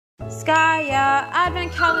Skaya,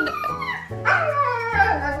 advent calendar.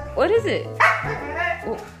 What is it?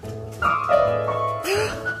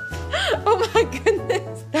 Oh my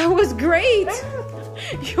goodness, that was great.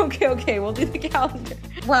 Okay, we'll do the calendar.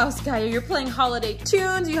 Wow, Skaya, you're playing holiday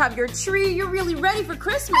tunes, you have your tree, you're really ready for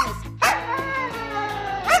Christmas.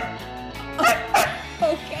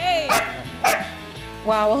 Okay.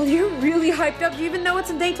 Wow, well, you're really hyped up. Do you even know it's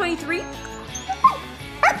in day 23?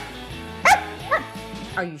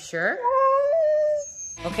 Are you sure?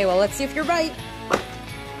 Okay, well, let's see if you're right.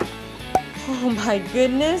 Oh my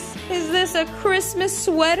goodness, is this a Christmas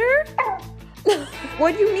sweater?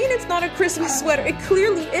 What do you mean it's not a Christmas sweater? It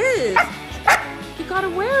clearly is. You gotta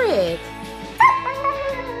wear it.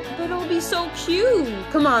 But it'll be so cute.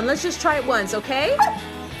 Come on, let's just try it once, okay?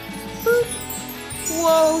 Boop.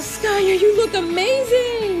 Whoa, Skaya, you look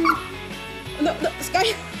amazing. No,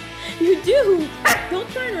 Skaya, you do. Don't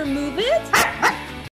try and remove it.